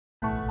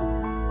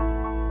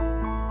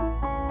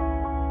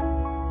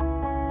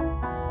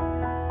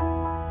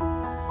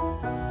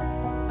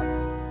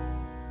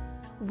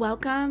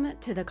Welcome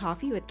to the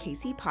Coffee with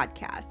Casey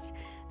podcast,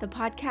 the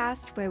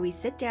podcast where we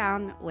sit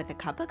down with a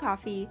cup of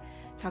coffee,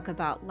 talk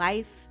about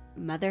life,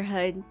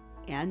 motherhood,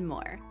 and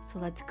more. So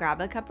let's grab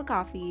a cup of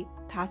coffee,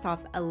 pass off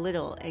a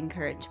little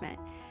encouragement,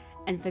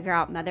 and figure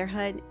out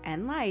motherhood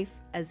and life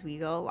as we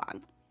go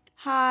along.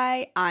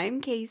 Hi,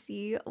 I'm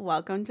Casey.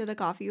 Welcome to the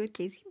Coffee with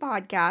Casey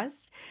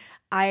podcast.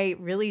 I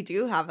really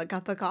do have a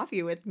cup of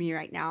coffee with me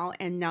right now,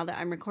 and now that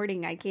I'm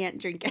recording, I can't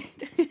drink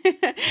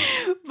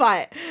it.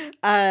 But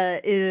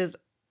it is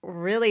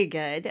really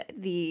good.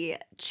 The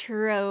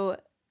churro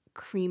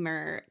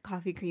creamer,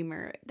 coffee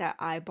creamer that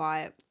I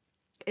bought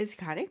is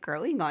kind of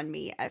growing on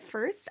me. At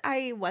first,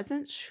 I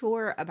wasn't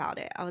sure about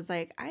it. I was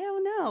like, I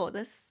don't know.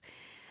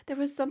 There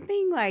was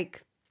something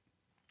like,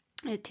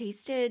 it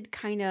tasted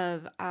kind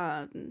of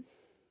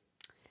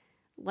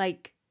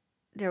like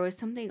there was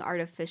something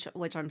artificial,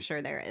 which I'm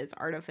sure there is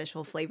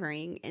artificial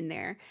flavoring in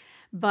there.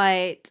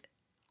 But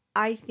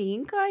I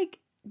think like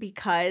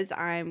because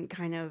I'm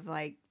kind of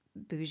like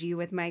bougie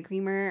with my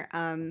creamer,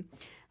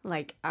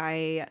 like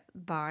I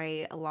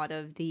buy a lot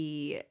of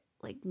the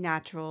like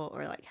natural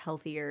or like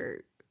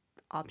healthier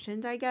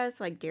options, I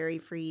guess, like dairy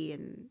free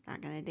and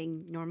that kind of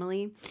thing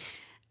normally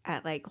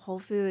at like Whole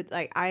Foods.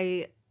 Like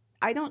I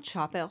don't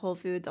shop at Whole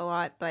Foods a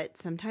lot, but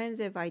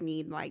sometimes if I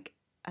need like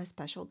a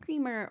special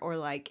creamer or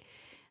like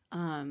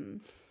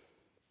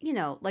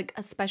like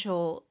a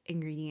special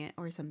ingredient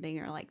or something,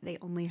 or like they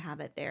only have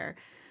it there,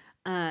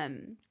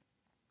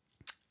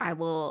 I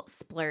will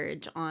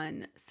splurge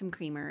on some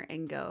creamer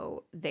and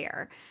go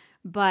there.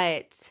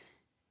 But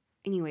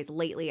anyways,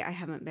 lately I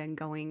haven't been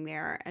going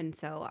there, and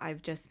so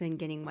I've just been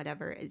getting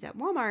whatever is at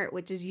Walmart,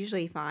 which is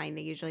usually fine.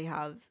 They usually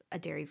have a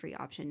dairy-free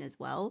option as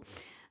well.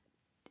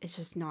 It's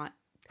just not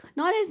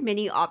as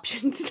many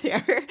options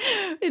there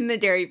in the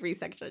dairy-free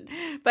section.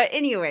 But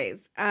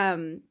anyways,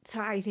 so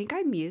I think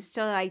I'm used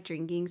to like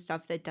drinking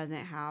stuff that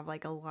doesn't have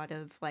like a lot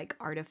of like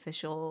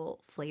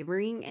artificial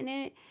flavoring in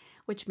it,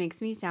 which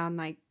makes me sound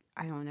like,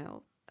 I don't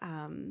know,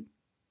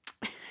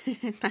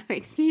 that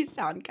makes me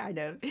sound kind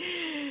of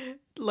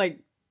like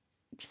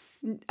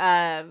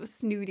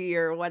snooty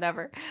or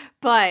whatever.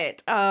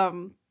 But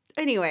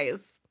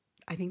anyways,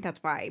 I think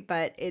that's why.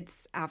 But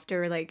it's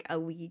after like a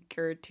week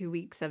or 2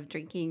 weeks of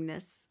drinking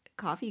this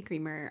coffee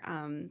creamer,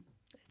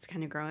 it's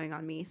kind of growing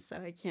on me, so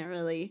I can't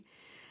really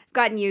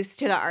gotten used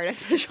to the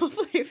artificial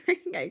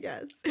flavoring, I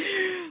guess.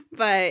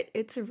 But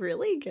it's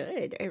really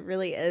good. It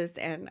really is,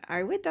 and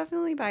I would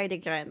definitely buy it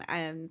again.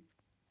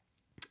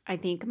 I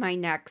think my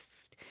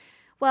next,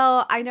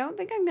 well, I don't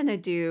think I'm gonna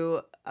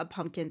do a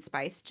pumpkin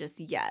spice just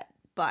yet,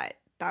 but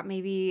that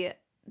may be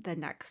the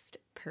next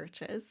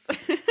purchase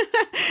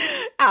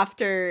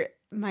after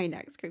my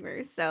next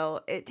creamer.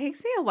 So it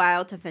takes me a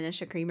while to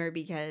finish a creamer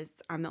because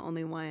I'm the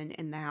only one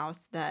in the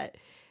house that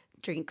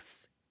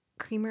drinks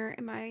creamer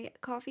in my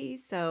coffee.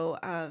 So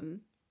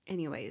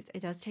anyways,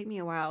 it does take me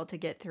a while to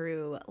get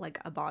through like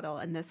a bottle,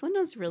 and this one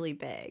was really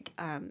big.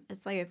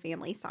 It's like a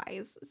family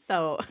size,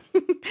 so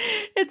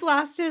it's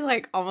lasted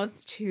like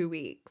almost 2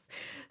 weeks.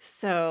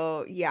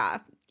 So yeah,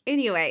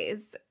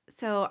 anyways,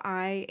 so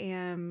I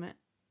am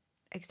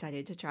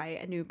excited to try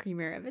a new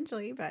creamer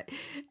eventually, but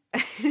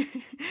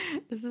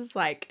this is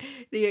like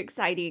the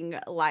exciting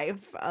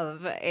life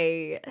of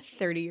a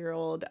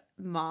 30-year-old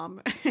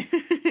mom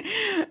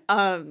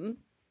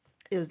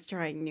is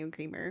trying new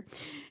creamer.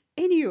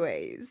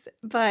 Anyways,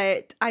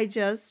 but I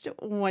just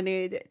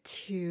wanted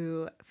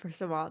to,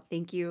 first of all,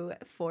 thank you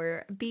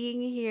for being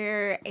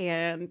here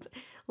and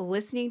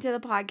listening to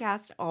the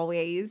podcast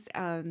always.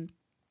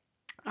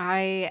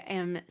 I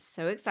am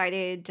so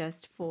excited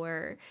just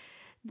for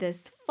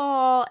this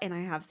fall, and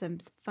I have some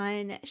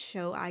fun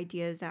show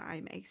ideas that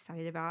I'm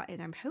excited about,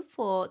 and I'm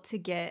hopeful to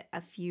get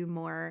a few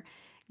more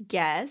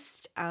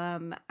guests.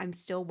 I'm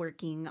still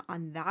working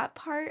on that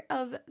part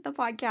of the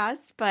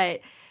podcast, but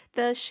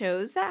the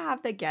shows that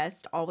have the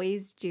guest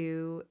always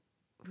do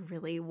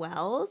really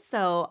well.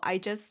 So I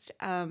just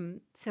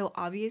so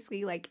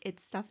obviously like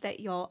it's stuff that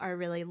y'all are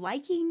really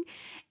liking,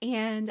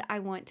 and I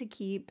want to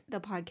keep the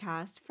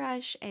podcast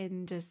fresh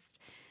and just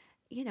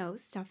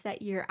stuff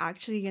that you're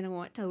actually going to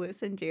want to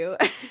listen to.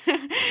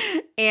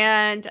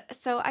 And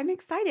so I'm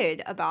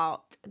excited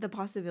about the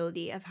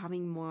possibility of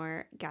having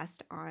more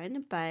guests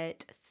on,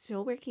 but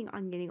still working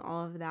on getting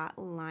all of that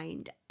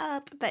lined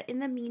up. But in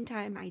the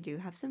meantime, I do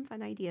have some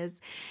fun ideas,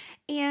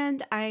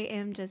 and I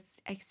am just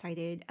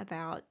excited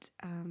about,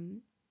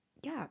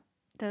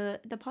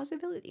 the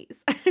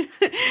possibilities.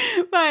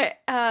 But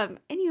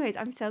anyways,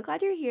 I'm so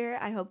glad you're here.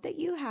 I hope that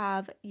you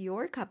have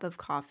your cup of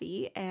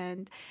coffee,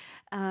 and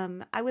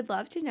I would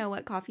love to know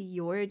what coffee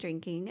you're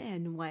drinking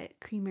and what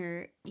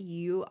creamer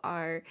you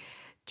are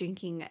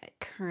drinking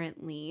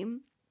currently.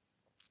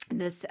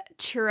 This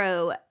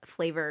churro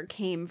flavor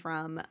came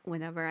from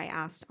whenever I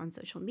asked on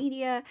social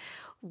media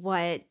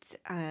what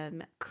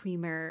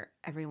creamer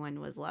everyone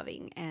was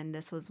loving. And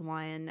this was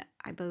one,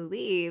 I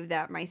believe,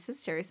 that my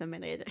sister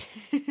submitted.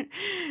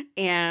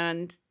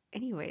 And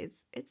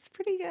anyways, it's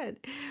pretty good.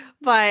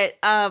 But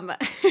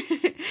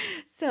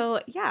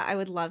so yeah, I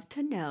would love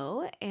to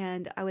know,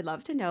 and I would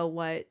love to know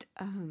what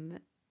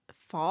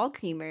fall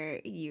creamer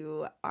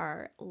you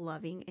are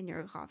loving in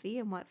your coffee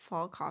and what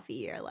fall coffee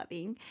you're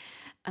loving.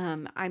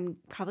 I'm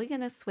probably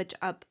gonna switch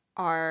up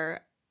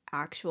our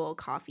actual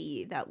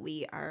coffee that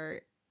we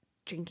are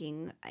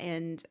drinking,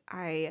 and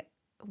I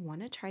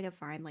want to try to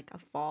find like a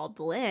fall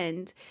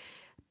blend,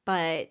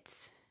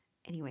 but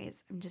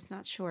anyways, I'm just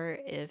not sure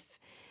if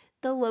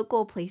the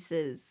local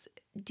places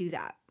do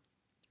that.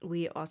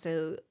 We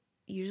also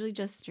usually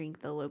just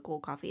drink the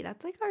local coffee.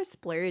 That's like our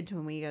splurge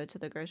when we go to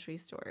the grocery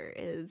store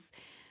is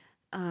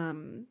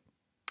um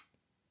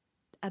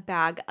a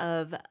bag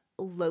of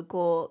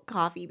local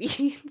coffee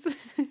beans.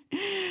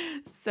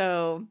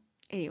 So,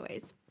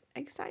 anyways,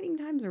 exciting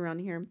times around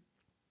here.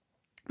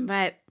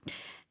 But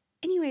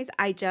anyways,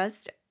 I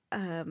just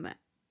um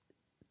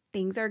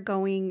things are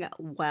going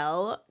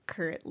well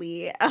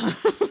currently.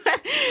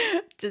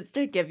 Just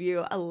to give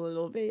you a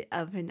little bit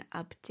of an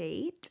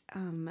update,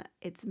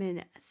 it's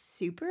been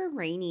super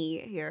rainy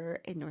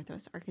here in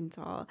Northwest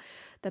Arkansas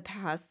the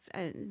past.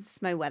 This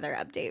is my weather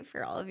update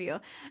for all of you.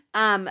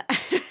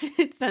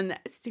 It's been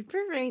super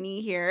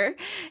rainy here,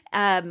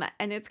 and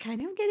it's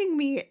kind of getting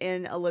me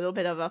in a little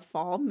bit of a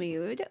fall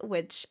mood,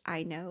 which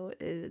I know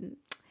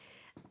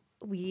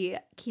we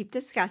keep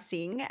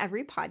discussing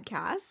every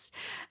podcast,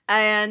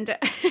 and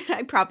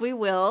I probably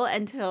will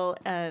until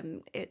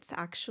it's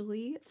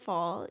actually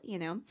fall,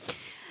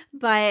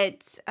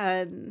 but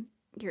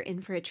you're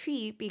in for a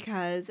treat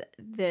because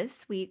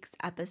this week's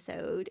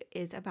episode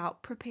is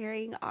about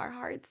preparing our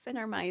hearts and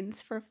our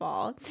minds for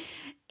fall.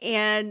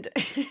 And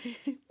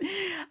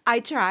I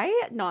try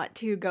not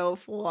to go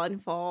full on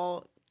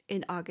fall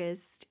in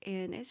August,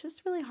 and it's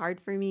just really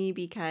hard for me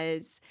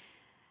because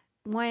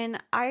when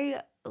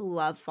I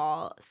love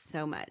fall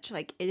so much.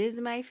 Like, it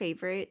is my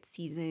favorite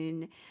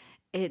season.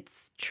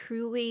 It's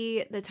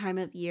truly the time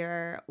of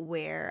year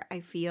where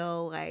I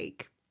feel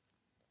like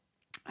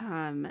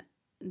um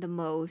the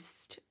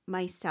most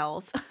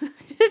myself,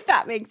 if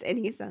that makes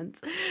any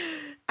sense.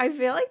 I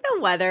feel like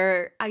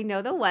I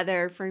know the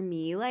weather for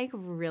me like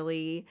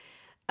really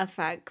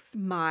affects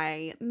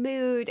my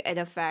mood. It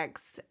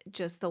affects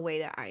just the way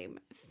that I'm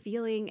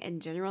feeling in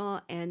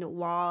general. And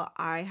while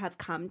I have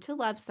come to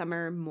love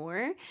summer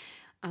more,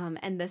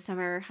 and the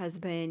summer has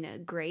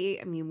been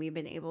great. I mean, we've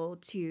been able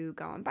to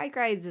go on bike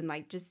rides and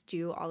like just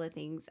do all the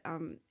things.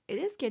 It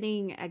is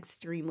getting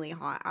extremely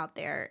hot out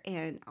there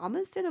and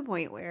almost to the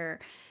point where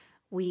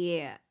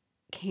we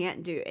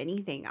can't do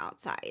anything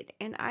outside.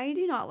 And I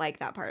do not like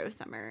that part of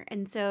summer.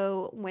 And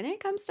so when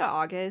it comes to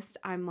August,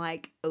 I'm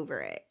like over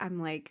it. I'm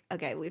like,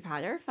 okay, we've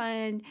had our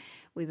fun.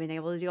 We've been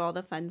able to do all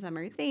the fun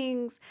summer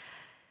things.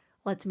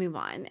 Let's move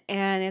on.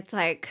 And it's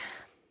like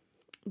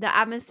the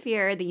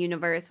atmosphere, the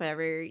universe,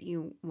 whatever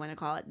you want to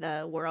call it,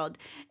 the world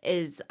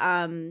is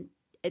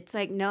it's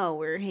like no,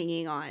 we're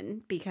hanging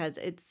on because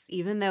it's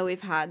even though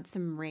we've had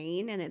some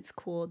rain and it's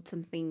cooled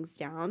some things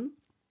down,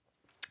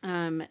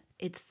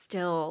 it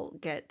still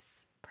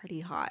gets pretty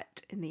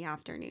hot in the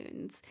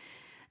afternoons.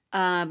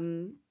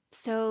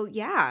 So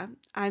yeah,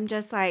 I'm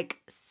just like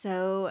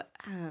so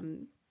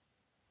I'm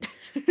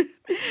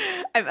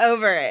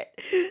over it.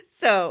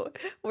 So,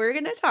 we're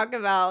going to talk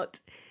about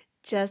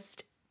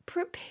just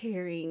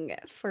preparing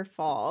for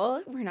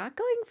fall. We're not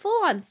going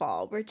full on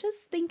fall. We're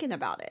just thinking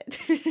about it.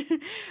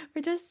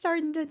 We're just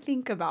starting to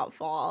think about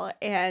fall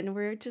and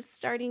we're just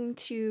starting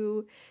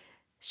to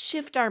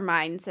shift our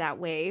minds that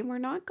way. We're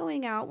not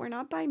going out, we're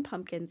not buying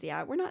pumpkins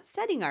yet. We're not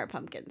setting our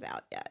pumpkins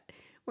out yet.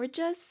 We're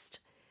just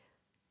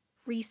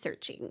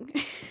researching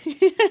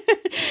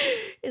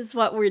is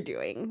what we're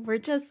doing. We're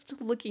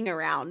just looking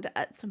around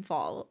at some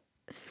fall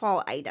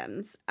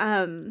items,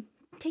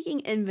 taking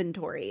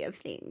inventory of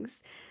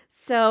things.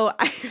 So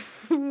I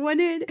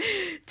wanted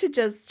to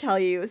just tell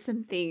you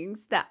some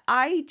things that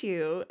I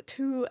do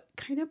to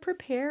kind of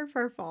prepare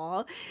for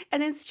fall.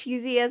 And as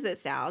cheesy as it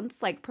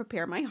sounds, like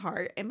prepare my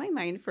heart and my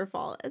mind for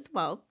fall as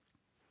well.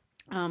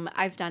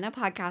 I've done a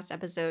podcast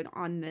episode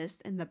on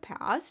this in the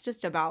past,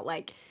 just about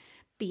like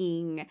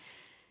being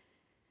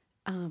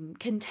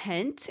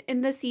content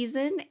in the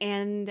season,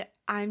 and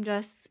I'm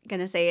just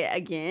gonna say it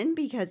again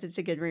because it's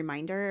a good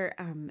reminder.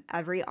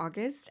 Every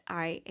August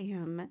I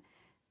am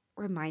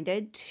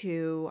reminded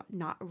to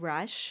not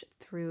rush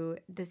through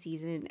the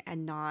season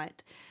and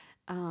not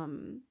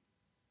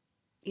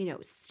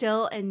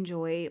still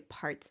enjoy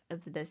parts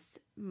of this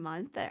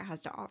month that it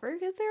has to offer,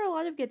 because there are a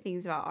lot of good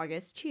things about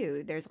August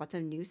too. There's lots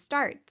of new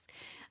starts.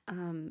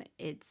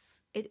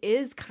 It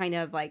is kind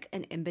of like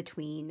an in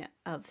between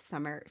of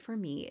summer for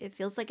me. It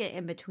feels like an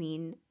in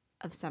between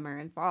of summer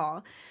and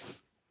fall,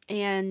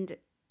 and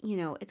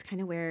it's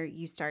kind of where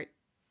you start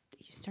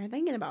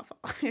thinking about fall.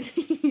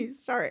 you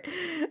start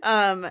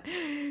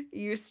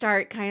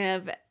kind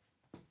of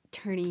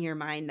turning your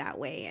mind that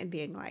way and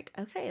being like,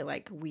 okay,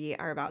 like we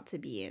are about to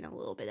be in a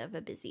little bit of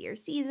a busier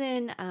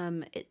season.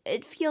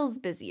 It feels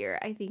busier,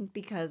 I think,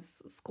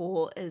 because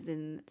school is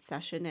in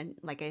session. And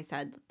like I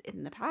said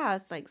in the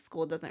past, like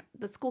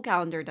the school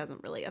calendar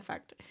doesn't really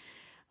affect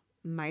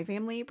my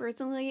family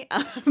personally,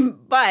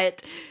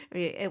 but I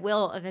mean, it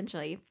will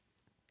eventually.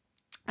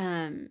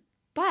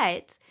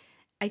 But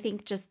I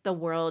think just the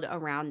world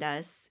around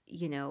us,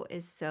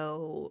 is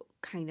so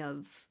kind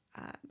of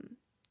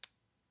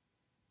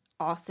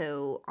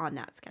also on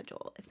that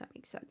schedule, if that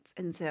makes sense.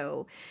 And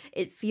so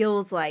it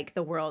feels like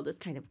the world is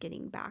kind of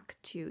getting back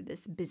to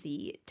this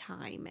busy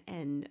time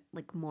and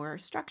like more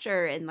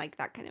structure and like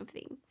that kind of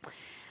thing.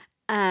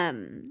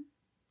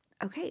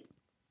 Okay.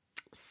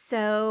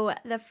 So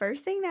the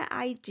first thing that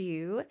I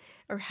do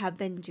or have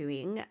been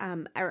doing,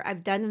 or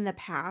I've done in the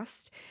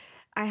past,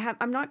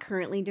 I'm not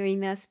currently doing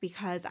this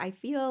because I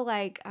feel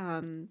like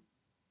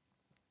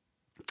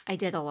I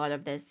did a lot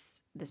of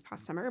this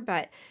past summer,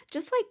 but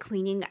just like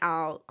cleaning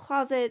out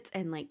closets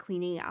and like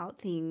cleaning out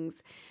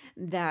things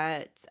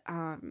that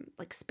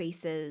like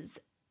spaces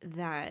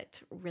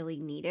that really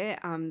need it.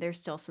 There's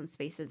still some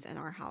spaces in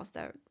our house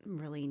that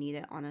really need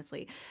it,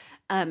 honestly.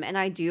 And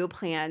I do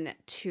plan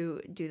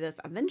to do this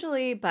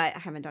eventually, but I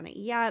haven't done it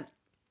yet.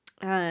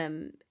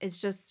 Is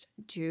just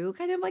do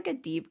kind of like a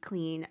deep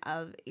clean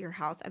of your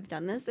house. I've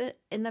done this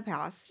in the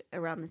past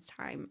around this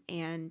time,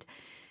 and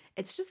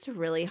it's just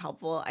really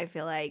helpful, I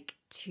feel like,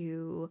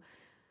 to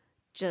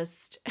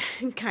just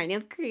kind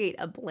of create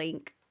a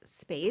blank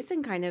space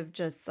and kind of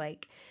just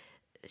like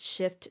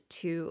shift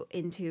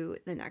into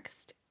the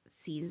next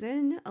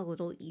season a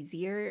little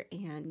easier.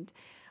 And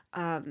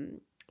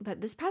but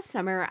this past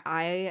summer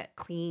I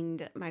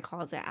cleaned my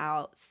closet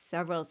out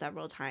several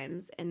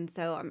times, and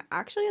so I'm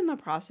actually in the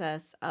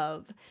process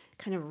of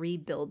kind of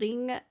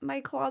rebuilding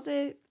my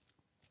closet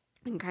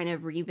and kind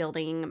of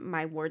rebuilding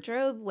my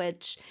wardrobe,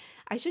 which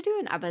I should do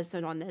an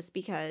episode on this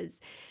because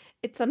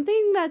it's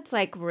something that's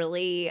like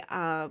really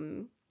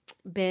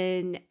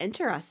been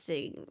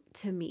interesting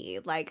to me.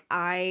 Like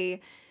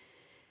I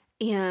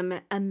am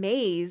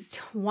amazed,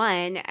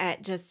 one,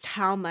 at just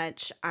how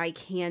much I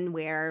can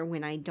wear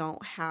when I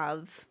don't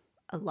have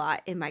a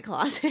lot in my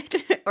closet,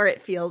 or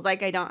it feels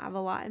like I don't have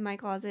a lot in my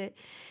closet.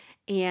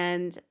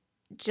 And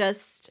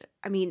just,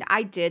 I mean,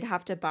 I did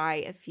have to buy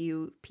a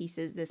few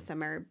pieces this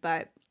summer,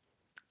 but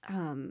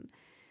um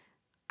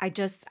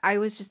I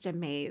was just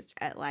amazed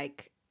at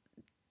like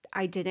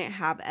I didn't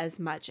have as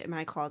much in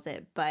my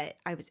closet, but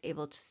I was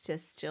able to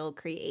still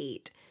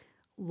create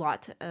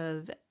lots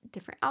of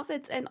different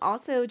outfits and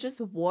also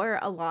just wore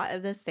a lot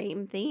of the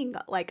same thing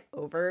like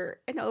over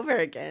and over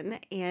again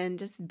and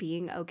just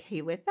being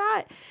okay with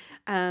that.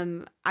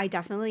 I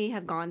definitely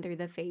have gone through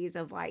the phase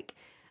of like,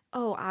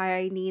 oh,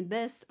 I need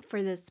this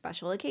for this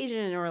special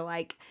occasion, or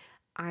like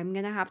I'm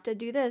gonna have to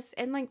do this.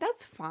 And like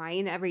that's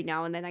fine every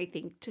now and then. I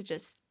think to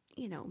just,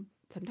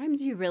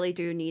 sometimes you really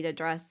do need a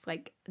dress.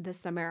 Like this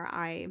summer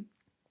I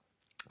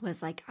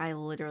was like, I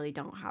literally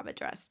don't have a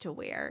dress to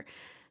wear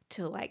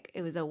to like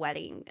it was a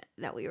wedding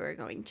that we were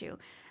going to.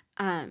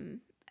 And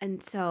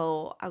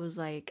so I was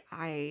like,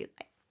 I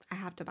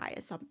have to buy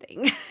us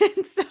something.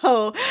 And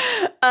so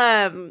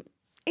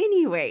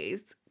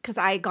anyways, because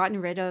I had gotten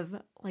rid of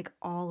like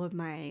all of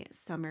my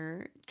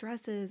summer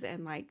dresses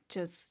and like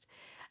just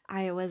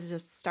I was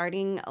just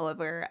starting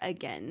over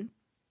again.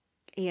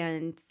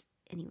 And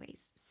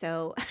anyways,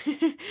 so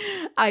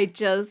I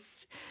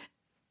just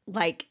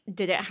like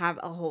didn't have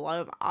a whole lot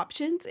of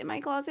options in my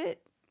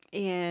closet.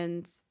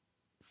 And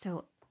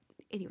so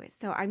anyways,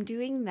 so I'm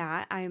doing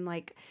that. I'm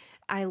like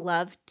I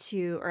love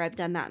to, or I've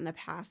done that in the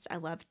past. I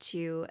love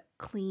to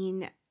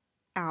clean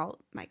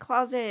out my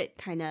closet,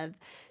 kind of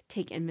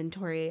take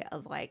inventory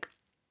of like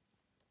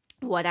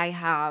what I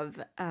have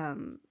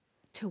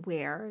to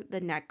wear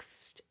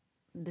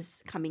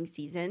this coming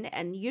season.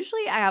 And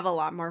usually I have a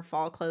lot more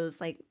fall clothes.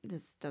 Like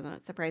this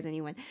doesn't surprise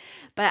anyone,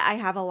 but I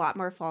have a lot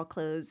more fall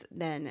clothes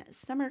than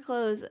summer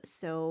clothes.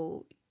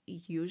 So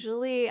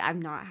usually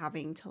I'm not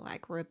having to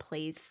like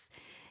replace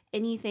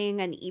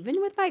anything. And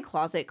even with my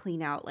closet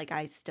clean out, like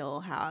I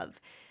still have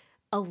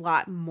a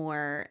lot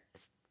more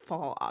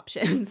fall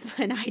options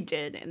than I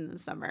did in the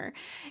summer.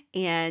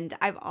 And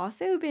I've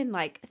also been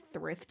like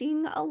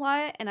thrifting a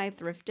lot, and I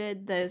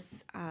thrifted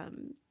this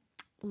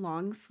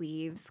long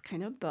sleeves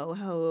kind of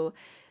boho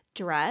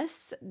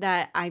dress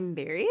that I'm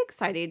very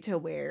excited to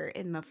wear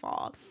in the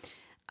fall.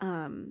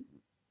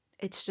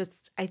 It's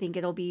just, I think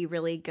it'll be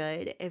really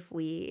good if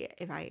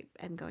I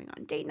am going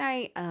on date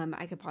night.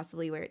 I could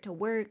possibly wear it to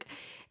work.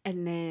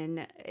 And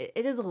then it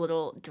is a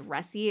little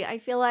dressy, I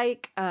feel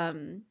like.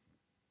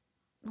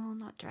 Well,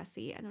 not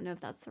dressy. I don't know if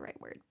that's the right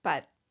word,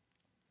 but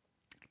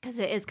because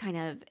it's kind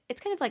of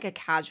like a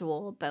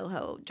casual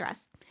boho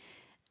dress.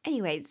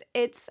 Anyways,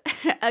 it's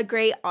a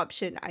great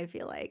option, I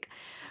feel like,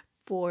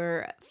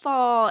 for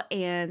fall,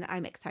 and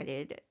I'm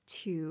excited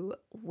to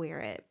wear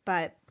it.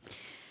 But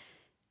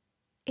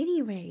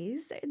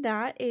Anyways,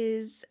 that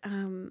is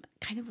kind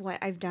of what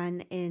I've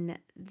done in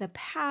the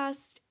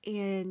past.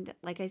 And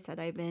like I said,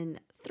 I've been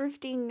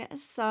thrifting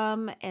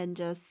some and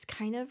just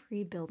kind of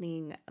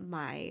rebuilding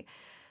my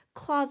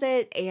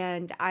closet.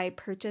 And I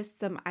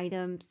purchased some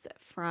items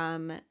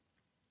from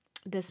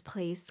this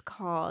place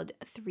called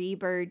Three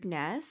Birds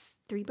Nest.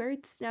 I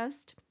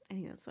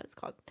think that's what it's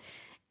called.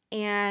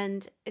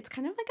 And it's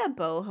kind of like a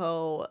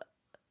boho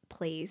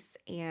place,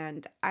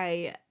 and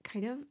I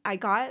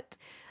got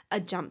a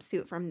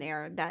jumpsuit from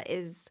there that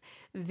is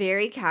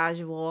very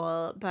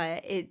casual,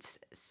 but it's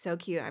so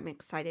cute. I'm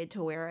excited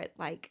to wear it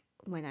like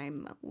when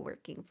I'm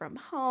working from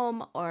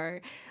home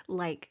or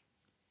like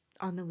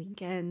on the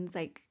weekends,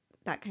 like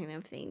that kind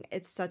of thing.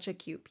 It's such a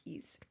cute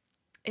piece.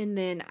 And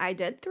then I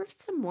did thrift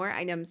some more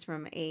items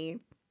from a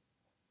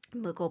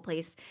local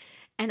place,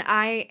 and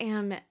I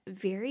am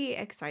very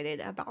excited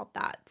about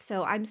that.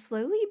 So I'm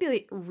slowly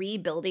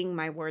rebuilding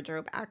my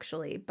wardrobe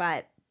actually,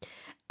 but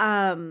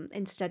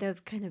instead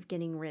of kind of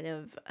getting rid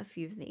of a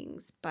few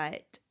things.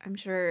 But I'm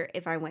sure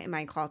if I went in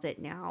my closet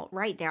now,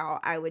 right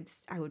now, I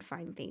would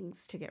find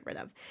things to get rid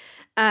of.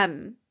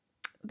 Um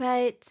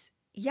but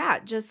yeah,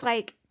 just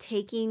like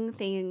taking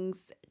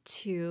things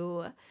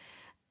to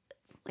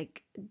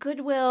like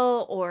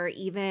Goodwill, or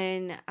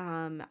even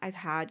I've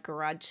had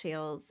garage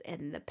sales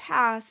in the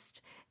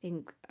past. I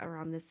think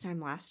around this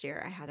time last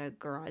year I had a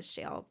garage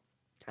sale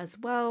as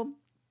well.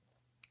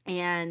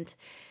 And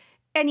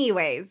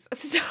anyways,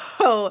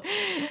 so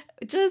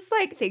just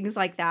like things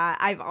like that.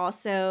 I've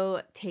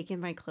also taken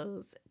my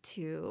clothes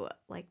to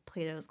like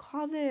Plato's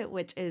Closet,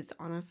 which is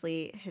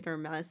honestly hit or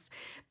miss,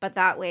 but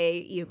that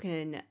way you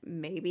can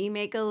maybe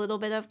make a little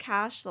bit of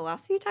cash. The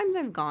last few times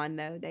I've gone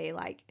though, they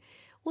like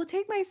will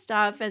take my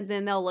stuff and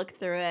then they'll look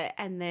through it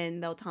and then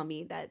they'll tell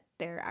me that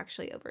they're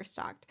actually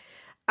overstocked.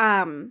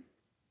 Um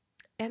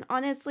and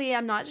honestly,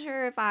 I'm not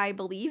sure if I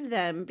believe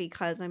them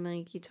because I'm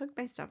like, you took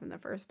my stuff in the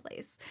first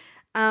place.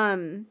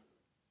 Um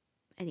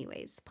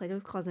Anyways,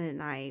 Plato's Closet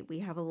and we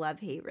have a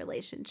love-hate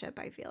relationship,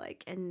 I feel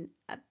like. And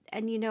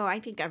I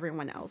think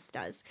everyone else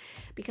does.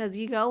 Because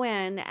you go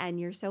in and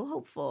you're so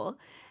hopeful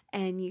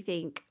and you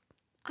think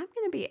I'm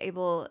going to be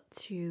able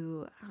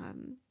to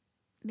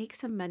make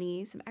some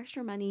money, some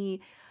extra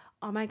money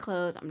on my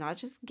clothes. I'm not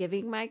just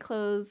giving my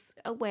clothes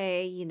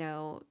away,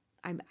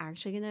 I'm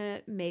actually going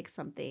to make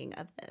something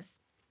of this.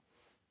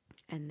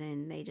 And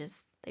then they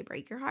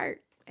break your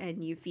heart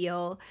and you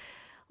feel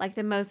like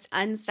the most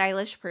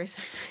unstylish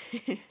person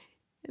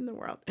in the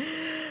world.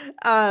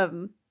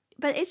 Um,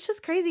 but it's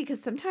just crazy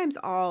because sometimes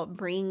I'll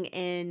bring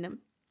in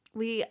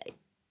we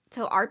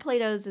so our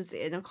Plato's is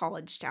in a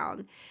college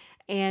town.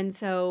 And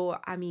so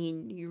I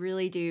mean you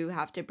really do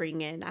have to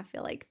bring in, I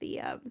feel like,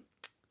 the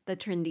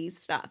trendy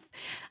stuff.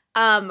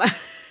 Um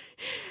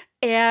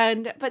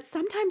and but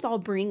sometimes I'll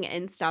bring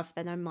in stuff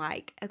that I'm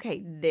like,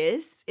 okay,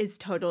 this is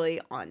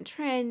totally on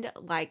trend.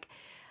 Like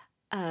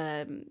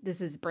this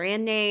is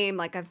brand name,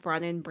 like I've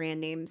brought in brand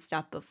name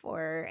stuff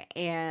before,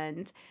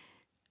 and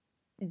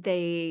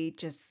they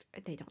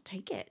don't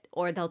take it,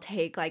 or they'll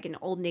take like an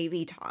Old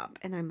Navy top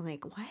and I'm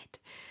like, what?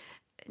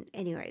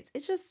 Anyways,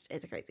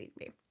 it's crazy to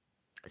me.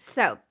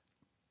 So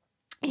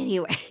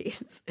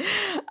anyways,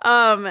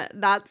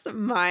 that's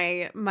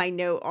my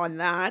note on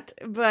that.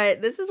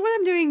 But this is what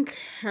I'm doing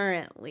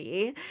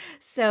currently.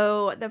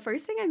 So the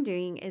first thing I'm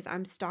doing is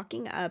I'm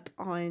stocking up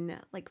on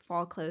like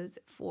fall clothes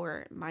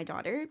for my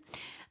daughter.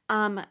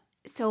 Um,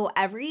 so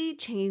every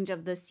change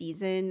of the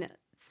season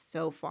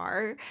so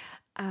far,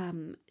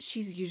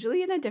 she's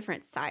usually in a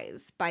different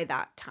size by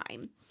that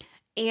time.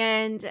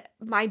 And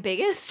my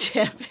biggest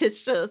tip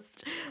is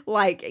just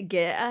like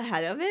get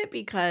ahead of it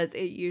because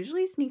it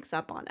usually sneaks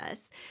up on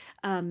us.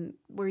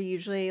 We're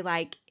usually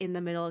like in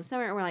the middle of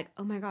summer and we're like,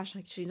 oh my gosh,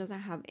 like she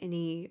doesn't have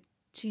any,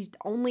 she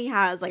only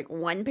has like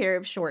one pair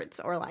of shorts,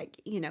 or like,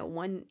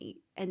 one,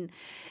 and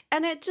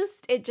it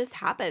just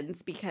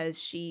happens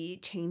because she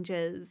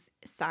changes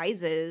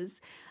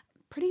sizes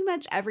pretty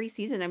much every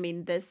season. I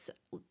mean, this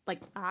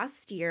like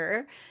last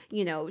year,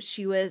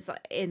 she was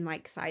in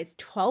like size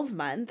 12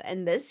 month,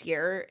 and this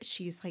year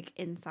she's like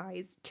in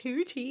size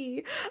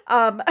 2T,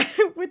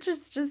 which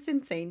is just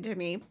insane to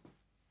me.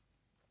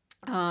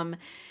 Um,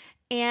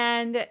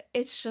 and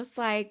it's just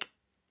like,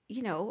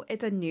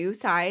 it's a new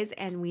size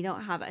and we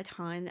don't have a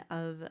ton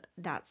of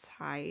that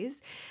size.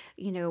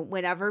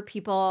 Whenever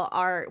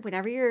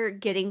you're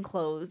getting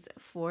clothes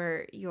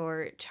for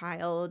your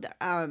child,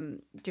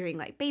 during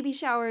like baby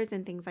showers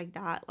and things like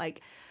that,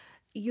 like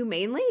you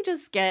mainly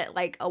just get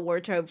like a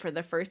wardrobe for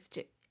the first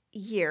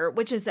year,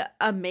 which is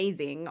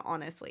amazing,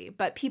 honestly.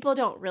 But people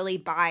don't really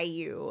buy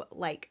you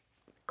like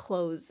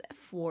clothes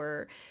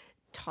for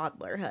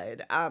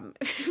toddlerhood,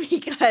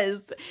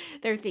 because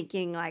they're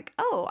thinking like,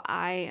 oh,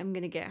 I am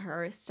gonna get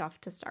her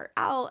stuff to start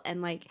out,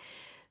 and like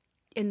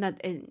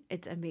and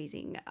it's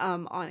amazing,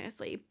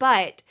 honestly.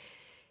 But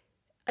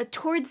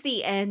towards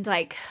the end,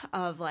 like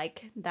of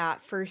like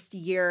that first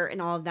year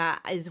and all of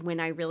that, is when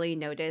I really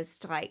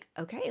noticed like,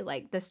 okay,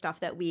 like the stuff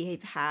that we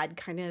have had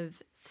kind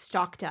of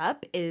stocked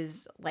up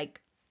is like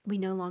we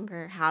no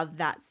longer have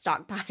that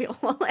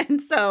stockpile.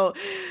 And so,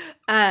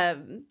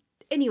 um,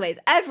 anyways,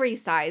 every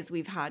size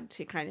we've had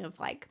to kind of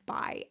like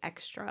buy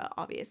extra,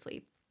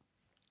 obviously.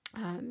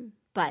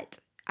 But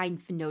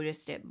I've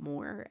noticed it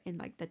more in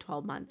like the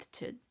 12-month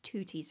to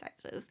 2T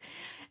sizes.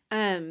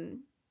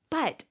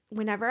 But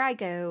whenever I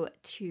go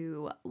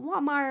to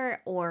Walmart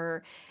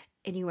or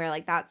anywhere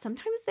like that,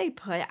 sometimes they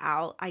put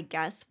out, I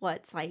guess,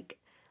 what's like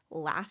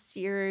last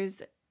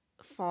year's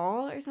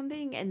fall or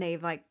something, and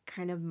they've like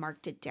kind of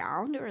marked it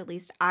down, or at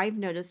least I've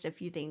noticed a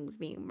few things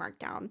being marked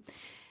down.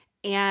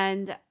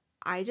 And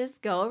I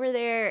just go over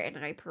there and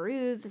I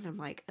peruse and I'm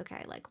like,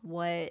 okay, like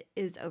what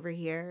is over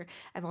here?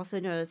 I've also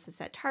noticed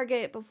this at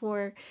Target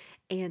before.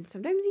 And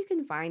sometimes you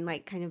can find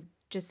like kind of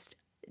just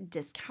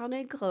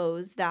discounted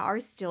clothes that are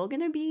still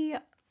going to be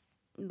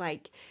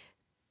like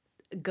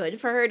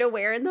good for her to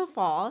wear in the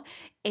fall.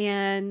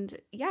 And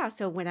yeah,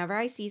 so whenever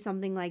I see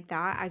something like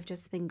that, I've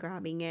just been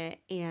grabbing it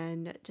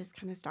and just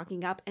kind of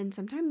stocking up. And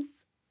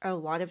sometimes, a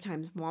lot of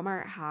times,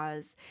 Walmart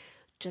has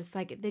just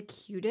like the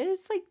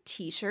cutest like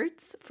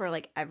t-shirts for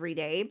like every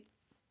day.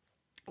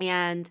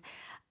 And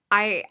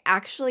I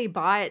actually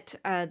bought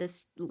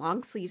this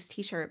long sleeves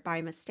t-shirt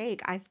by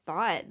mistake. I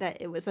thought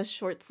that it was a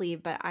short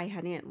sleeve, but I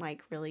hadn't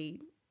like really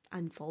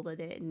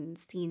unfolded it and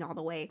seen all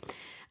the way.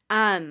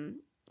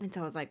 And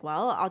so I was like,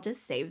 well, I'll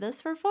just save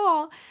this for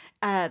fall.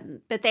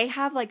 But they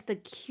have like the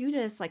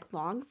cutest like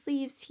long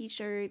sleeves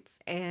t-shirts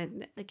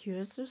and the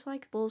cutest just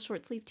like little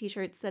short sleeve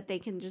t-shirts that they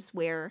can just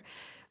wear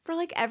for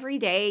like every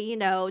day,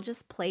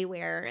 just play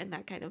wear and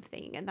that kind of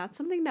thing. And that's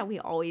something that we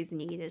always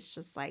need, is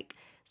just like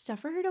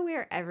stuff for her to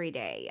wear every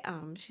day.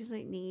 She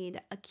doesn't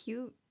need a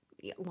cute,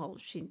 well,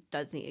 she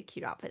does need a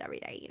cute outfit every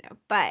day,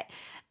 but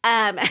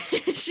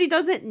she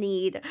doesn't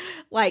need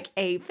like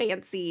a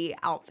fancy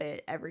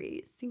outfit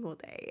every single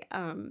day.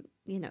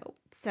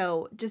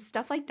 So just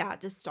stuff like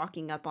that, just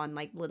stocking up on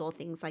like little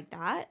things like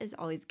that is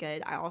always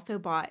good. I also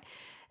bought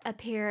a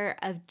pair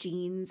of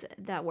jeans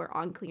that were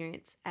on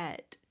clearance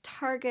at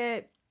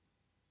Target.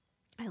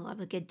 I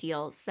love a good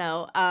deal.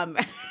 So,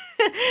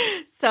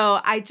 so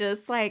I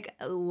just like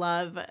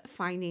love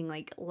finding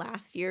like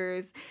last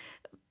year's,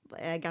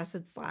 I guess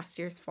it's last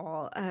year's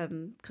fall.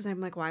 Because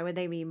I'm like, why would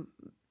they be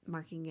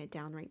marking it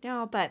down right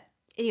now? But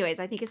anyways,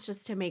 I think it's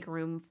just to make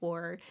room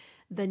for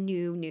the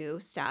new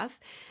stuff.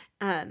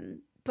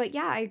 But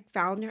yeah, I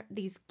found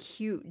these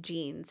cute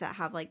jeans that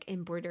have like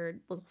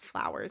embroidered little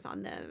flowers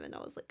on them, and I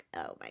was like,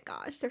 oh my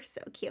gosh, they're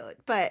so cute.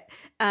 But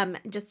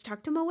just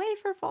tucked them away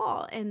for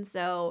fall. And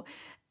so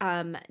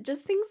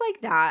just things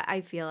like that I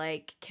feel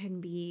like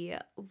can be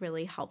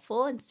really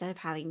helpful, instead of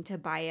having to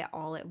buy it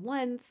all at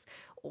once,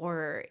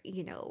 or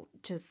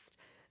just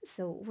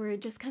so we're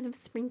just kind of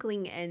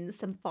sprinkling in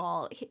some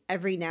fall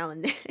every now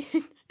and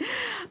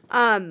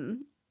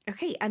then.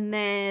 Okay, and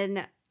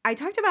then I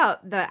talked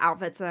about the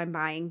outfits that I'm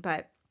buying,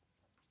 but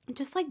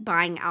just like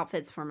buying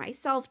outfits for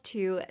myself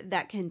too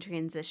that can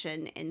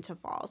transition into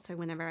fall. So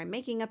whenever I'm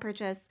making a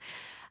purchase,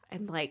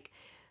 I'm like,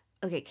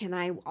 okay, can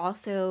I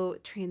also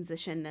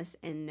transition this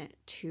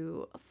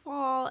into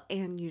fall?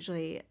 And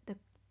usually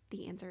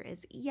the answer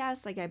is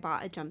yes. Like I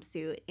bought a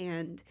jumpsuit,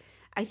 and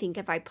I think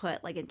if I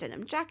put like a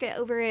denim jacket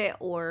over it,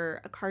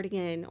 or a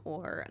cardigan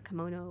or a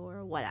kimono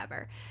or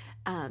whatever,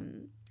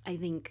 I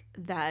think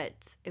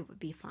that it would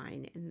be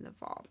fine in the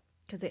fall,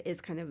 because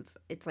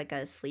it's like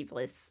a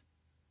sleeveless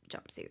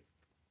jumpsuit.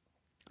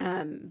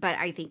 But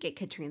I think it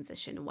could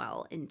transition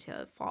well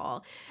into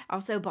fall. I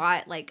also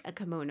bought like a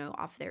kimono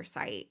off their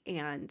site,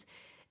 and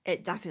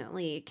it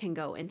definitely can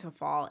go into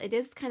fall. It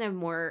is kind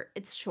of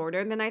it's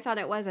shorter than I thought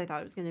it was. I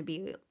thought it was going to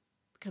be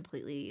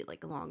completely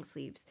like long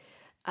sleeves.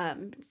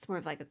 It's more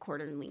of like a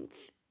quarter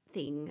length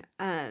thing.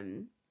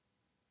 But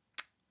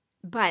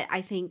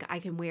I think I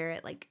can wear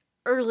it like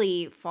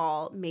early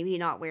fall, maybe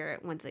not wear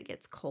it once it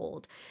gets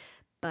cold,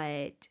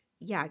 but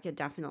yeah, I could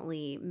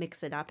definitely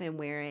mix it up and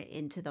wear it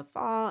into the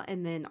fall,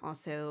 and then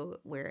also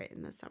wear it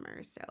in the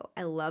summer. So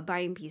I love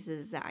buying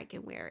pieces that I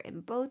can wear in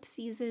both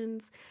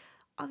seasons.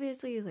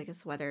 Obviously, like a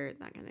sweater,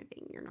 that kind of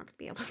thing, you're not going to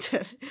be able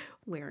to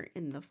wear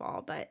in the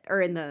fall, or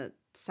in the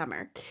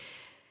summer.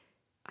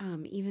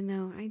 Even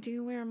though I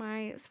do wear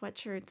my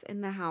sweatshirts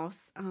in the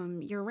house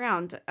year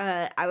round.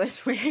 I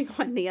was wearing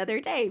one the other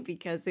day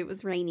because it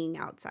was raining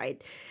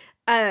outside.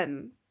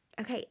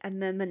 Okay,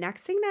 and then the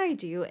next thing that I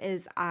do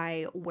is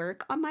I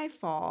work on my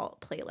fall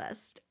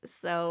playlist.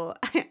 So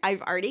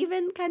I've already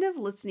been kind of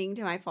listening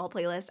to my fall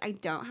playlist. I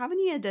don't have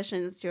any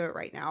additions to it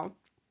right now,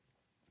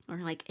 or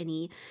like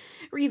any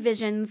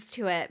revisions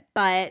to it,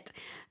 but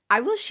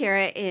I will share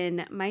it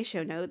in my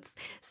show notes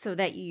so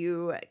that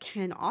you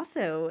can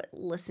also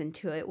listen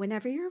to it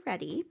whenever you're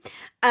ready.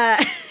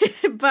 Uh,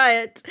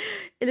 but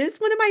it is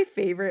one of my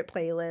favorite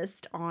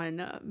playlists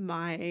on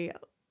my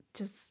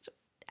just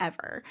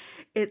ever.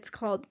 It's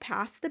called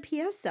Past the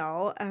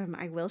PSL.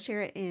 I will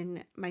share it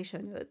in my show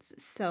notes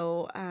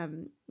so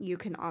you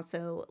can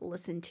also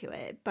listen to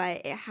it.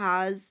 But it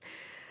has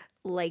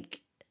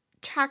like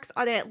tracks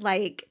on it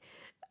like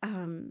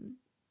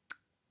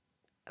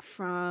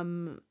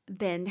from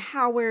Ben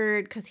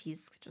Howard, because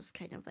he's just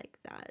kind of like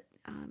that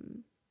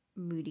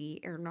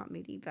moody, or not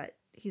moody, but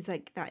he's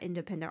like that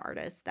independent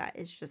artist that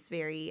is just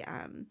very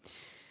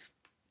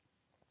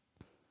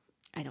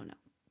I don't know,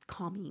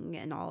 calming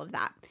and all of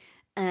that.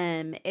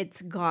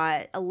 It's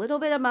got a little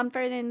bit of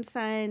Mumford and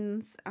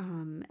Sons,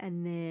 and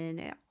then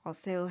it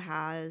also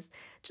has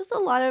just a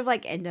lot of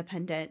like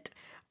independent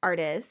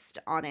artists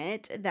on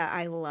it that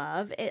I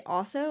love. It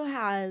also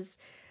has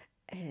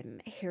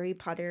Harry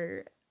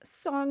Potter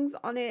songs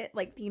on it,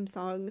 like theme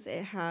songs.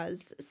 It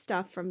has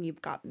stuff from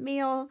You've Got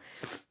Mail.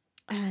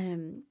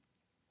 Um,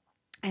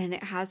 and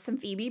it has some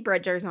Phoebe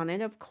Bridgers on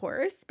it, of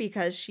course,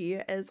 because she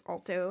is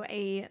also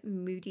a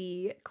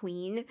moody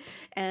queen,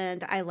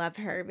 and I love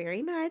her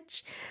very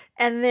much.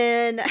 And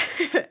then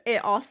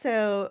I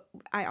also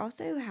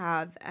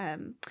have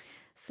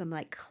some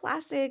like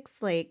classics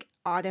like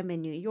Autumn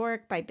in New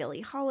York by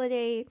Billie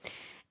Holiday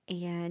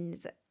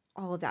and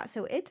all of that.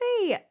 So it's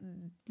a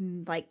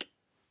like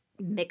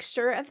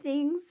mixture of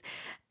things.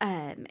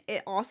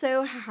 It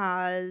also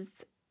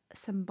has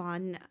some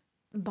Bon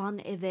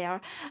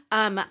Iver.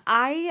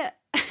 I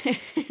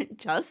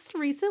just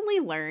recently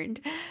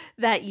learned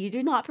that you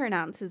do not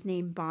pronounce his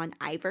name Bon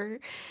Iver.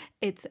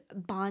 It's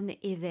Bon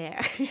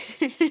Iver.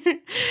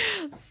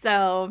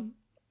 So,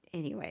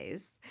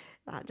 anyways,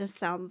 that just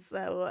sounds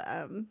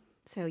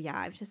so yeah,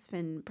 I've just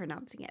been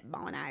pronouncing it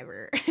Bon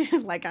Iver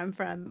like I'm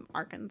from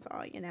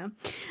Arkansas, you know.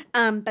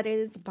 But it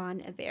is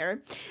Bon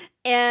Iver.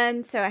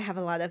 And so I have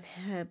a lot of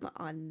him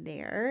on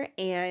there,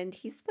 and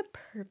he's the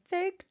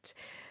perfect,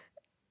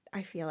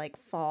 I feel like,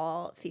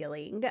 fall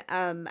feeling.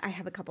 I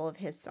have a couple of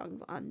his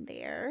songs on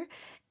there.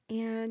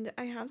 And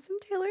I have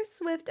some Taylor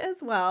Swift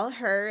as well.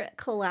 Her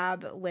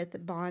collab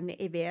with Bon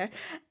Iver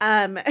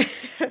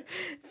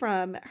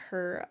from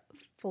her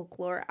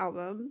Folklore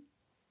album.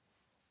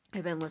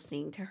 I've been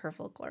listening to her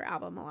Folklore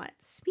album a lot.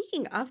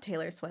 Speaking of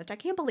Taylor Swift, I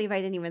can't believe I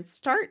didn't even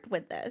start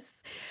with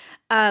this.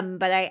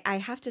 But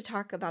I have to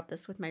talk about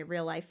this with my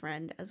real life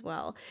friend as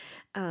well.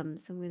 So I'm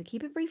going to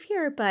keep it brief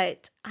here.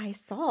 But I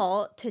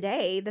saw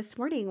today, this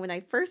morning, when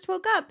I first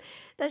woke up,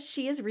 that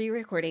she is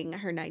re-recording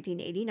her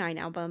 1989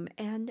 album.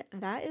 And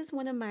that is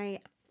one of my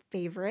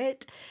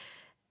favorite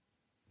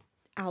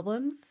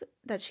albums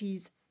that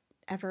she's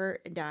ever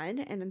done.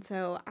 And then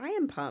so I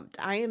am pumped.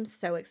 I am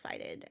so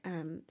excited.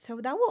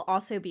 So that will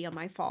also be on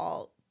my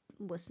fall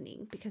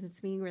listening because it's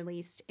being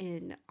released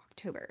in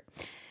October.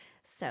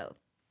 So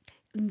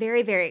I'm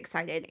very, very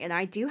excited. And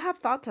I do have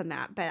thoughts on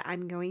that, but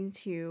I'm going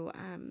to,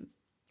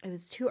 it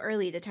was too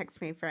early to text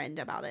my friend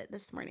about it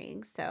this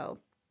morning. So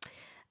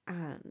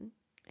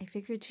I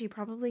figured she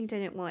probably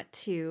didn't want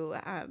to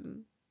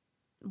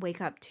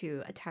wake up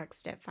to a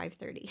text at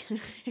 5:30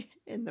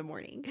 in the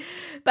morning.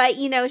 But,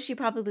 you know, she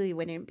probably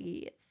wouldn't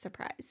be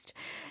surprised.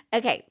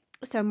 Okay,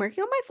 so I'm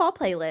working on my fall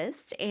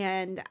playlist,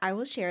 and I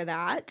will share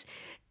that.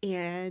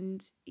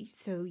 And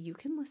so you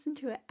can listen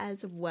to it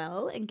as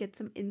well and get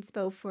some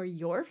inspo for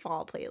your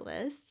fall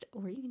playlist,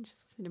 or you can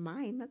just listen to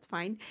mine. That's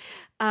fine.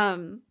 I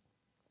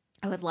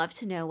would love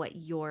to know what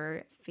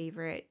your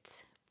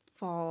favorite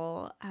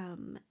fall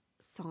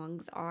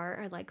songs are,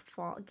 or like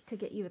fall, to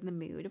get you in the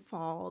mood,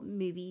 fall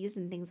movies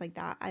and things like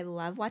that. I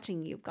love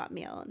watching You've Got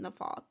Mail in the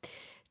fall.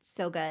 It's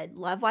so good.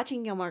 Love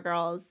watching Gilmore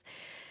Girls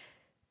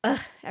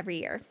every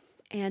year.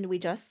 And we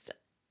just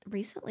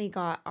recently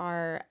got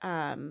our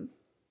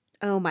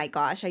oh my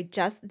gosh,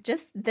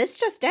 this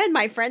just in,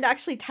 my friend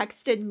actually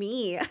texted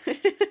me.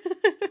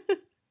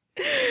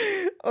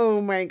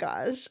 Oh my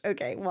gosh.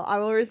 Okay, well, I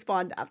will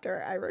respond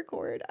after I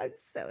record. I'm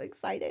so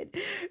excited.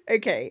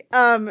 Okay.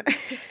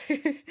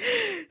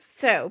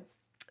 So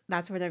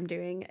that's what I'm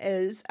doing,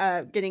 is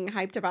getting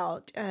hyped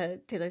about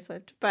Taylor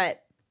Swift.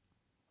 But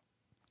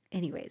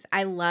anyways,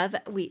 I love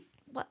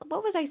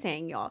what was I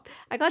saying, y'all?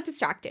 I got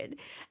distracted.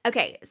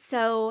 Okay,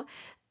 so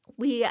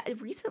we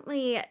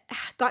recently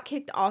got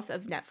kicked off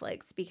of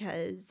Netflix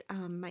because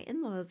my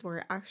in-laws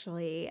were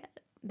actually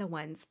the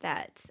ones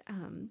that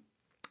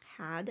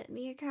had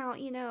the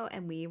account, you know,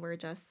 and we were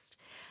just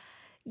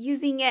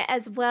using it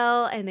as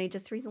well, and they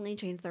just recently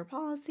changed their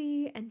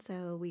policy, and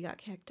so we got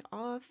kicked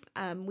off.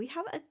 We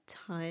have a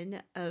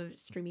ton of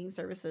streaming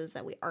services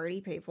that we already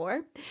pay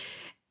for,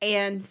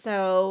 and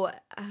so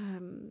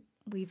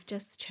we've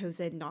just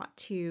chosen not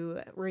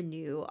to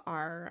renew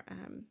our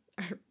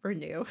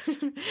renew.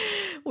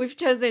 We've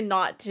chosen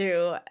not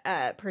to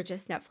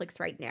purchase Netflix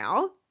right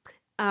now.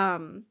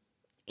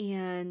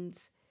 And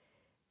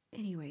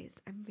anyways,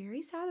 I'm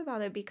very sad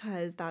about it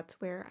because that's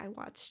where I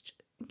watched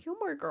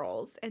Gilmore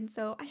Girls. And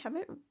so I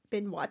haven't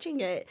been watching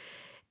it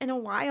in a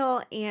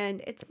while,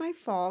 and it's my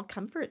fall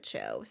comfort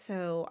show.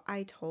 So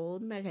I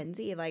told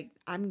Mackenzie, like,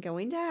 I'm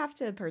going to have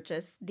to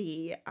purchase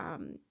the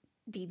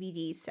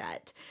DVD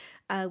set.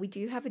 We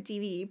do have a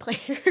DVD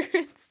player,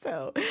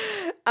 so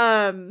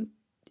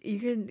you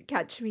can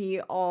catch me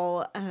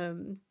all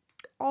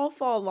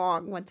fall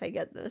long once I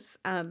get this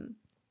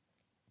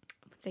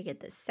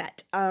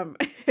set.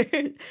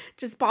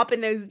 Just pop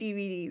in those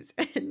DVDs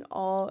and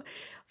all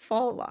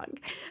fall long.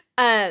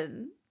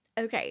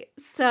 Okay,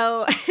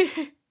 so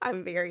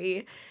I'm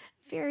very,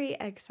 very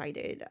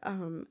excited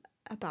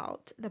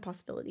about the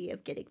possibility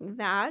of getting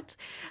that.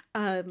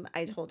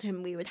 I told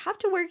him we would have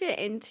to work it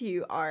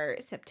into our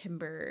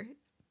September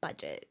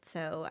budget.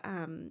 So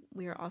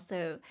we are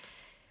also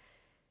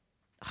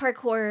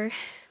hardcore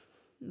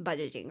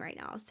budgeting right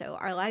now. So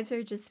our lives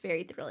are just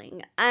very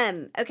thrilling.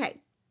 Okay.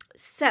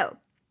 So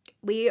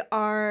we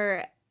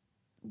are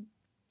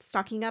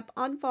stocking up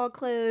on fall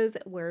clothes.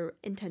 We're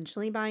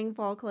intentionally buying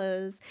fall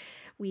clothes.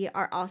 We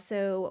are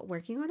also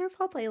working on our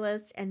fall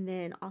playlist and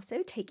then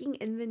also taking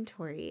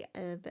inventory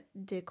of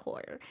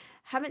decor.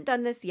 Haven't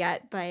done this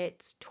yet,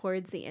 but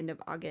towards the end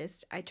of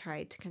August, I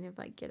tried to kind of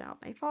like get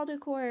out my fall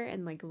decor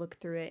and like look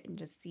through it and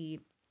just see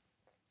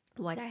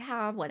what I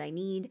have, what I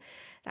need,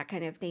 that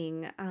kind of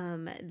thing.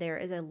 There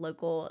is a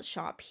local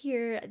shop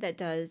here that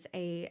does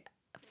a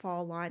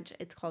fall launch.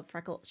 It's called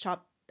Freckled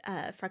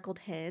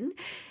Hen.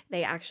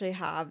 They actually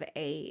have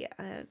a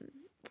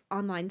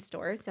online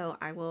store, so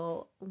I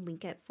will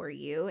link it for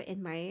you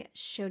in my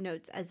show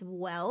notes as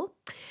well.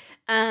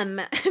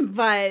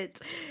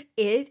 But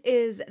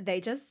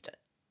they just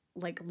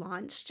like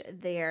launched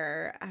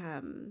their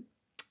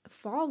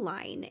fall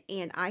line,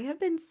 and I have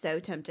been so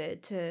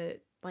tempted to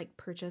like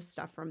purchase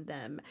stuff from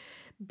them,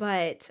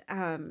 but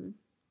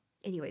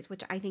anyways,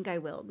 which I think I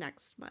will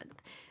next month.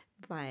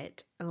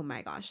 But oh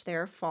my gosh,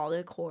 their fall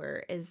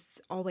decor is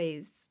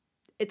always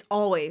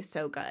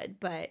so good.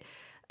 But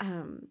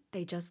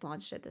they just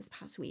launched it this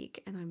past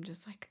week, and I'm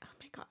just like, oh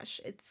my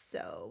gosh, it's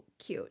so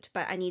cute.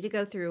 But I need to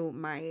go through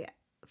my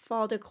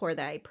fall decor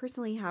that I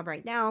personally have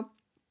right now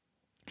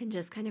and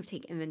just kind of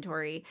take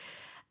inventory.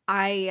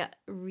 I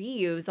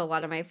reuse a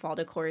lot of my fall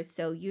decor,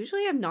 so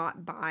usually I'm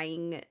not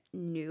buying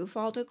new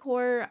fall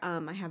decor.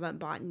 I haven't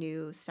bought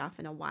new stuff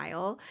in a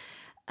while.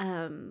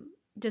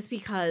 Just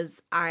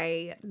because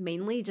I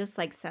mainly just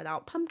like set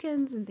out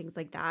pumpkins and things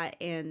like that.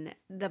 And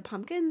the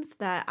pumpkins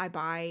that I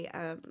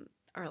buy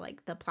are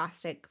like the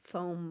plastic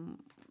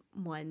foam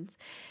ones.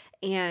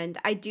 And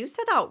I do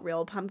set out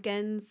real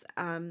pumpkins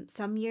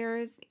some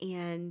years,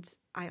 and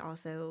I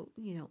also,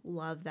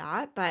 love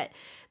that. But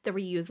the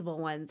reusable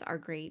ones are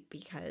great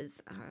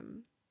because,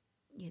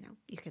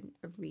 you can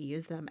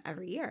reuse them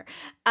every year.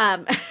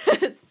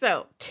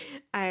 So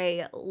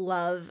I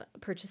love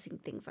purchasing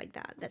things like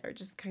that are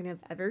just kind of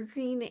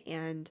evergreen,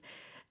 and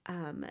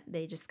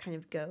they just kind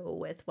of go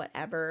with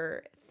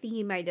whatever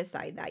theme I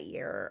decide that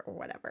year or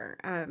whatever.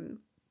 And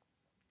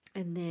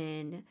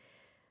then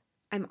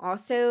I'm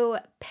also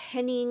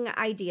penning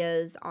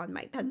ideas on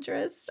my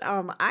Pinterest.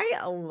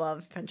 I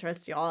love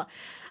Pinterest, y'all.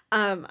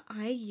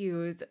 I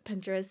use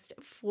Pinterest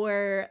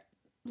for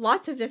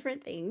lots of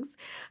different things,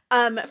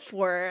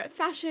 for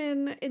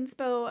fashion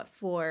inspo,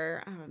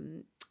 for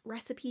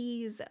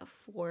recipes,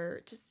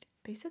 for just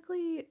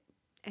basically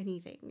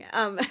anything.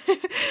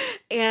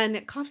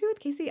 And Coffee with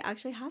Casey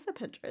actually has a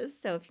Pinterest,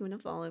 so if you want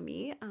to follow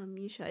me,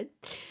 you should.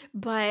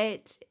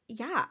 But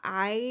yeah,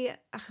 I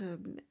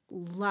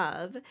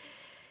love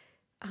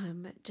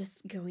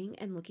just going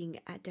and looking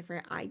at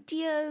different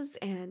ideas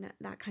and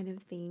that kind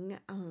of thing.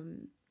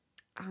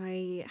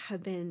 I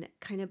have been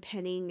kind of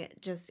penning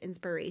just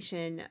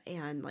inspiration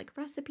and like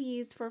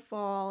recipes for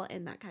fall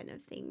and that kind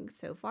of thing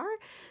so far.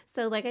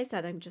 So like I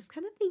said, I'm just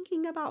kind of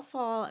thinking about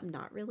fall. I'm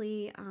not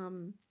really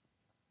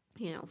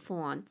full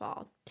on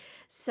fall.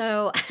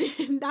 So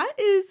that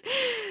is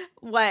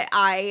what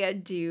I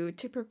do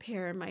to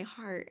prepare my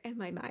heart and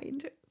my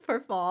mind for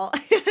fall.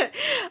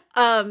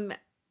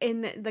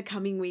 In the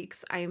coming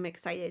weeks, I am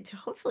excited to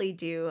hopefully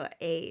do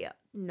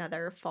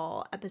another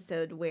fall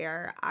episode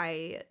where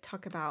I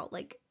talk about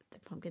like the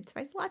pumpkin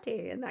spice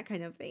latte and that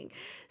kind of thing.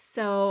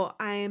 So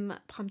I'm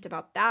pumped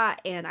about that,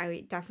 and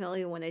I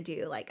definitely want to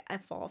do like a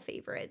fall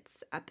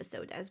favorites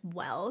episode as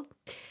well.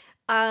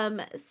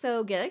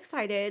 So get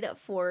excited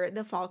for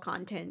the fall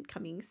content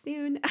coming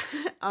soon.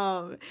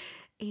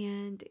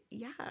 And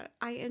yeah,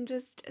 I am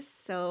just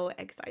so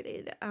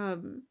excited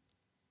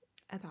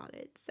about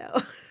it.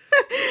 So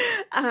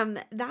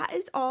that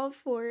is all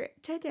for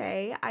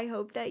today. I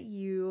hope that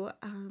you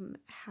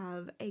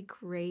have a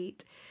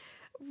great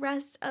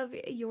rest of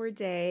your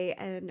day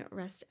and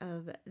rest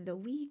of the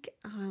week.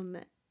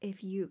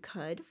 If you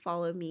could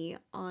follow me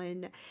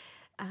on,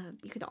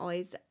 you can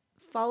always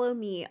follow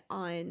me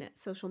on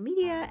social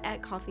media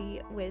at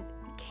Coffee with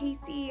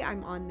Casey.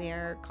 I'm on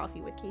there,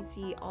 Coffee with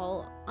Casey,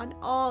 on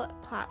all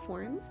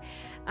platforms.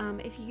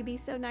 If you could be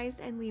so nice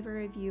and leave a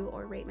review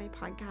or rate my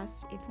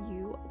podcast if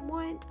you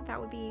want, that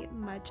would be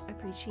much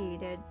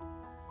appreciated.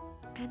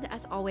 And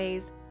as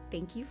always,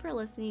 thank you for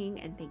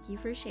listening and thank you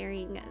for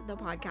sharing the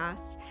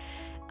podcast.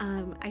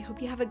 I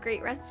hope you have a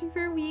great rest of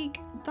your week.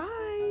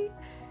 Bye.